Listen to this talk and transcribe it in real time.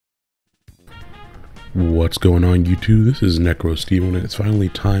What's going on YouTube? This is Necrostevo, and it's finally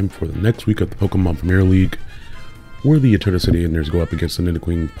time for the next week of the Pokemon Premier League, where the Eterna City Indians go up against the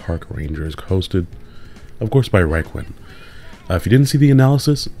Nidoqueen Park Rangers, hosted, of course, by Raikwin. If you didn't see the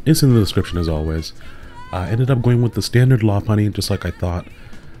analysis, it's in the description as always. I ended up going with the standard Lopunny, just like I thought.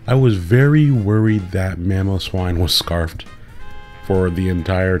 I was very worried that Mamoswine was scarfed for the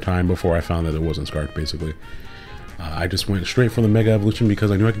entire time before I found that it wasn't scarfed, basically. I just went straight for the Mega Evolution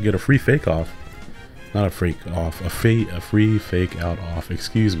because I knew I could get a free fake off. Not a fake off, a free fake out off,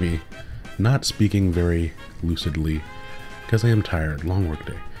 excuse me. Not speaking very lucidly, because I am tired, long work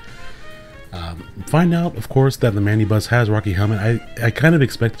day. Find out, of course, that the Mandibuzz has Rocky Helmet. I kind of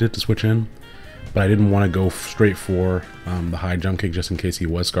expected it to switch in, but I didn't want to go straight for the high jump kick just in case he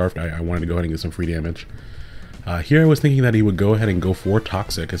was scarfed. I wanted to go ahead and get some free damage. Here I was thinking that he would go ahead and go for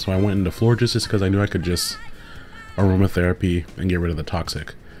Toxic, and so I went into Florges just because I knew I could just Aromatherapy and get rid of the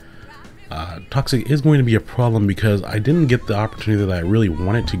Toxic. Toxic is going to be a problem because I didn't get the opportunity that I really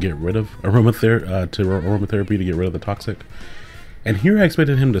wanted to get rid of Aromatherapy to get rid of the Toxic. And here I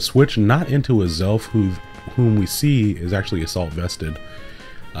expected him to switch not into a Zelf whom we see is actually Assault Vested.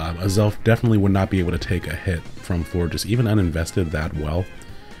 A Zelf definitely would not be able to take a hit from Florges, even uninvested, that well.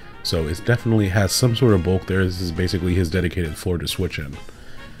 So it definitely has some sort of bulk there. This is basically his dedicated Florges switch in.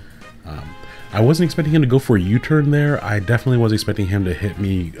 I wasn't expecting him to go for a U-turn there. I definitely was expecting him to hit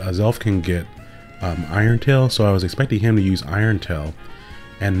me. Zelf can get Iron Tail, so I was expecting him to use Iron Tail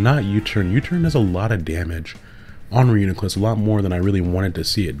and not U-turn. U-turn does a lot of damage on Reuniclus, a lot more than I really wanted to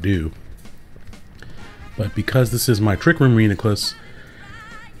see it do. But because this is my Trick Room Reuniclus,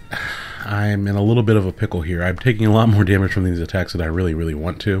 I'm in a little bit of a pickle here. I'm taking a lot more damage from these attacks than I really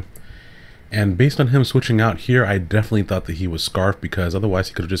want to. And based on him switching out here, I definitely thought that he was scarfed because otherwise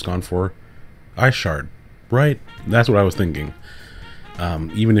he could have just gone for Ice Shard, right? That's what I was thinking.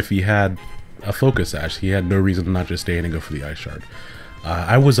 Even if he had a Focus Sash, he had no reason to not just stay in and go for the Ice Shard.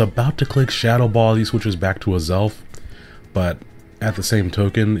 I was about to click Shadow Ball, he switches back to a Zelf, but at the same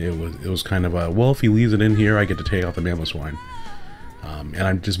token, it was kind of a, well, if he leaves it in here, I get to take out the Mamoswine. And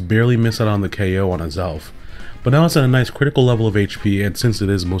I just barely miss out on the KO on a Zelf. But now it's at a nice critical level of HP, and since it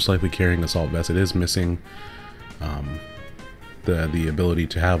is most likely carrying Assault Vest, it is missing the ability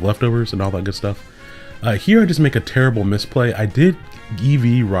to have leftovers and all that good stuff. Here I just make a terrible misplay. I did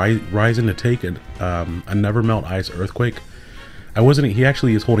EV Ryzen to take a Nevermelt Ice Earthquake. He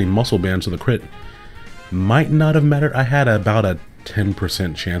actually is holding Muscle Band, so the crit might not have mattered. I had about a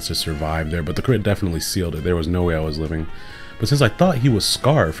 10% chance to survive there, but the crit definitely sealed it. There was no way I was living. But since I thought he was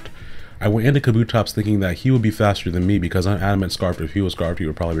scarfed, I went into Kabutops thinking that he would be faster than me because I'm adamant scarfed. If he was scarfed, he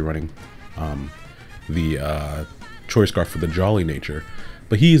would probably be running the Choice Scarf for the Jolly nature.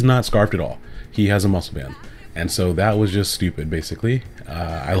 But he's not scarfed at all. He has a Muscle Band. And so that was just stupid, basically.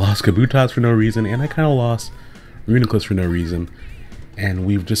 I lost Kabutops for no reason, and I kind of lost Reuniclus for no reason. And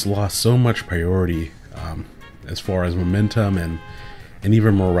we've just lost so much priority as far as momentum and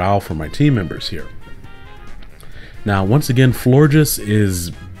even morale for my team members here. Now, once again, Florges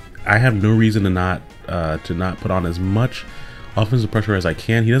is... I have no reason to not put on as much offensive pressure as I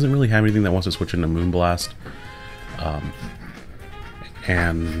can. He doesn't really have anything that wants to switch into Moonblast.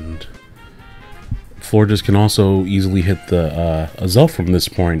 And Florges can also easily hit the a Zelf from this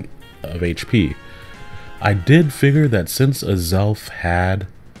point of HP. I did figure that since a Zelf had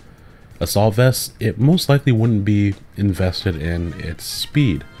Assault Vest, it most likely wouldn't be invested in its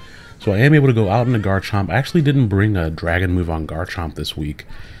speed. So I am able to go out into Garchomp. I actually didn't bring a Dragon move on Garchomp this week.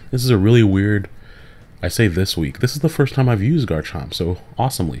 This is a really weird... I say this week. This is the first time I've used Garchomp, so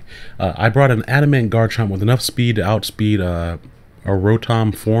awesomely. I brought an Adamant Garchomp with enough speed to outspeed a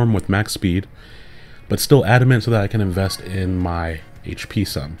Rotom form with max speed, but still Adamant so that I can invest in my HP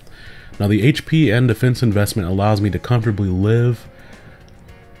sum. Now the HP and defense investment allows me to comfortably live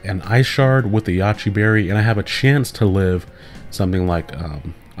an Ice Shard with the Yachi Berry, and I have a chance to live something like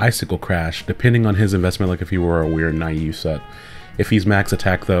Icicle Crash, depending on his investment, like if he were a weird naive set. If he's max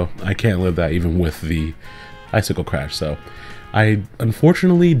attack though, I can't live that even with the Icicle Crash. So I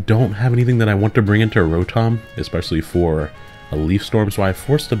unfortunately don't have anything that I want to bring into a Rotom, especially for a Leaf Storm, so I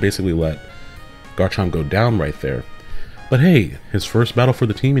forced to basically let Garchomp go down right there. But hey, his first battle for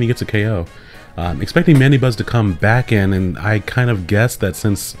the team and he gets a KO. Expecting Mandibuzz to come back in, and I kind of guessed that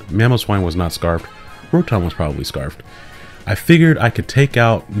since Mamoswine was not scarfed, Rotom was probably scarfed. I figured I could take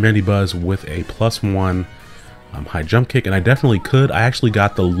out Mandibuzz with a +1 high jump kick, and I definitely could. I actually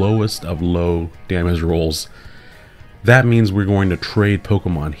got the lowest of low damage rolls. That means we're going to trade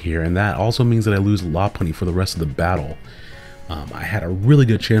Pokemon here, and that also means that I lose Lopunny for the rest of the battle. I had a really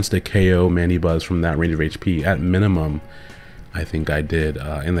good chance to KO Mandibuzz from that range of HP. At minimum, I think I did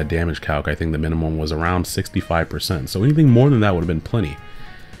in the damage calc. I think the minimum was around 65%. So anything more than that would have been plenty.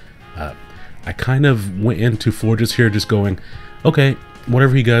 I kind of went into Florges here just going, okay,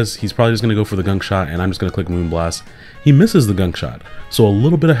 whatever he does, he's probably just going to go for the gunk shot, and I'm just going to click Moonblast. He misses the gunk shot. So a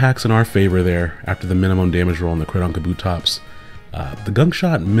little bit of hacks in our favor there after the minimum damage roll and the crit on Kabutops. The gunk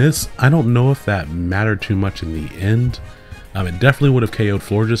shot miss, I don't know if that mattered too much in the end. It definitely would have KO'd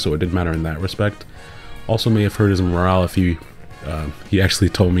Florges, so it did matter in that respect. Also may have hurt his morale if he actually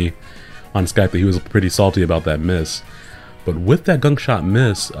told me on Skype that he was pretty salty about that miss. But with that gunk shot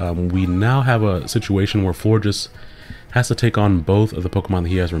miss, we now have a situation where Florges has to take on both of the Pokemon that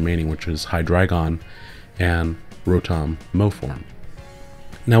he has remaining, which is Hydreigon and Rotom Moform.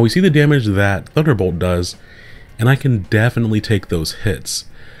 Now we see the damage that Thunderbolt does, and I can definitely take those hits.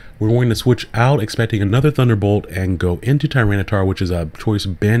 We're going to switch out expecting another Thunderbolt and go into Tyranitar, which is a choice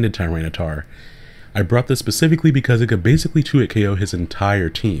banded Tyranitar. I brought this specifically because it could basically 2-hit KO his entire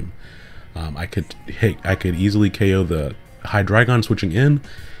team. I could easily KO the Hydreigon switching in,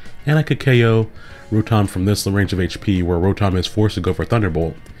 and I could KO Rotom from this range of HP where Rotom is forced to go for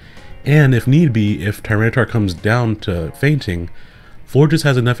Thunderbolt. And if need be, if Tyranitar comes down to fainting, Florges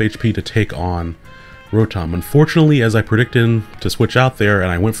has enough HP to take on Rotom. Unfortunately, as I predicted to switch out there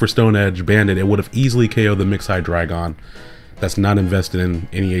and I went for Stone Edge Bandit, it would have easily KO'd the Mixed Hydreigon that's not invested in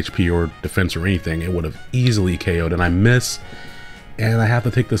any HP or defense or anything. It would have easily KO'd, and I miss, and I have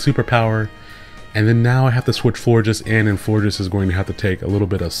to take the superpower, and then now I have to switch Florges in, and Florges is going to have to take a little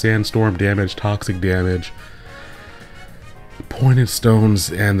bit of Sandstorm damage, Toxic damage, Pointed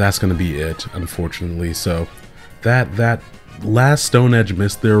Stones, and that's going to be it, unfortunately. So that last Stone Edge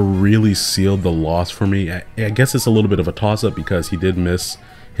miss there really sealed the loss for me. I guess it's a little bit of a toss-up because he did miss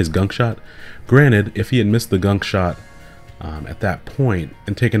his gunk shot. Granted, if he had missed the gunk shot at that point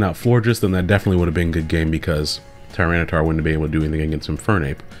and taken out Florges, then that definitely would have been a good game because Tyranitar wouldn't have been able to do anything against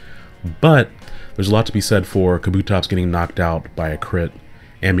Infernape. But there's a lot to be said for Kabutops getting knocked out by a crit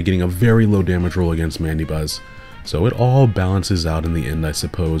and me getting a very low damage roll against Mandibuzz. So it all balances out in the end, I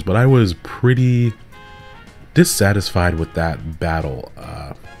suppose. But I was pretty dissatisfied with that battle.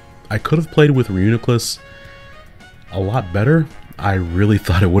 I could have played with Reuniclus a lot better. I really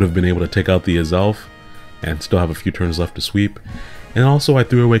thought I would have been able to take out the Azelf and still have a few turns left to sweep. And also I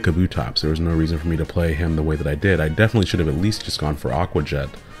threw away Kabutops. There was no reason for me to play him the way that I did. I definitely should have at least just gone for Aqua Jet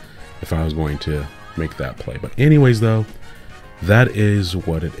if I was going to make that play. But anyways though, that is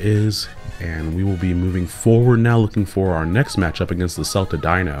what it is. And we will be moving forward now, looking for our next matchup against the Celta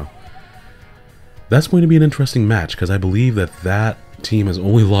Dino. That's going to be an interesting match because I believe that team has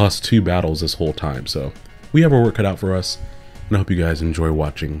only lost 2 battles this whole time. So we have our work cut out for us, and I hope you guys enjoy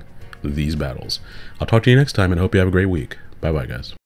watching these battles. I'll talk to you next time and hope you have a great week. Bye bye guys.